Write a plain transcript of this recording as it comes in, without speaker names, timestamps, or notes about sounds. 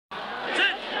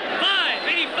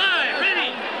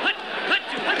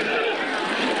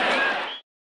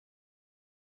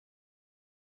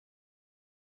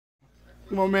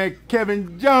My man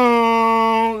Kevin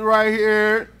Jones right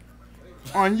here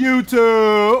on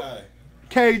YouTube.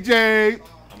 Hey, KJ,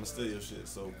 I'ma steal your shit,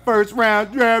 so first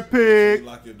round draft pick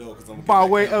lock your door, cause I'm by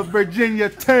way of Virginia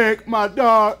Tech, my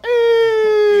dog.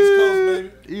 East Coast,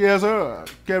 baby. Yes, sir.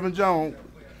 Kevin Jones.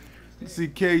 You see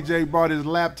KJ brought his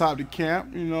laptop to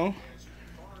camp, you know.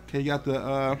 Okay, got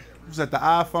the was that the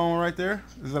iPhone right there?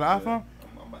 Is it an iPhone?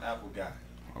 I'm an Apple guy.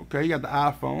 Okay, you got the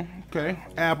iPhone. Okay,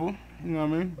 Apple. You know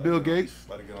what I mean? Bill Gates.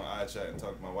 About to get on iChat and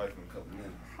talk to my wife in a couple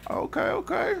minutes. Okay,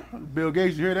 okay. Bill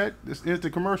Gates, you hear that? This is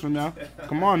the commercial now.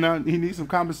 Come on now, he needs some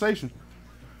compensation.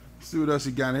 Let's see what else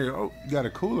he got in here. Oh, you got a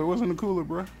cooler. What's in the cooler,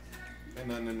 bro? Ain't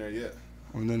nothing in there yet.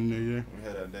 Oh, nothing in there yet. We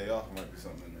had that day off. Might be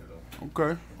something in there though.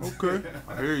 Okay, okay.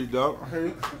 I hear you, dog. I hear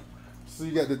you. So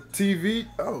you got the TV.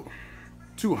 Oh,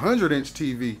 200-inch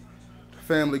TV.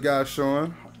 Family Guy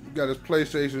showing. You got his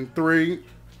PlayStation 3.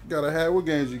 Got a hat. What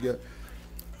games you got?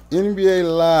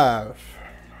 NBA Live.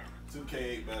 2K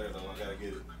ain't better though. I gotta get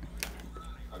it.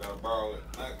 I gotta borrow it.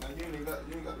 Now, you ain't got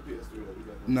the PS3 though. You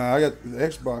got Nah, I got the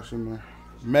Xbox in there.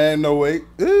 Man, no wait.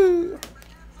 Ooh.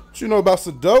 What you know about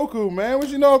Sudoku, man? What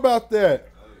you know about that?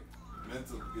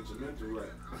 mental, get your mental right.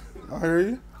 I hear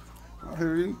you. I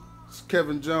hear you. It's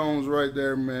Kevin Jones right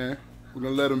there, man. We're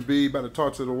gonna let him be. About to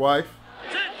talk to the wife.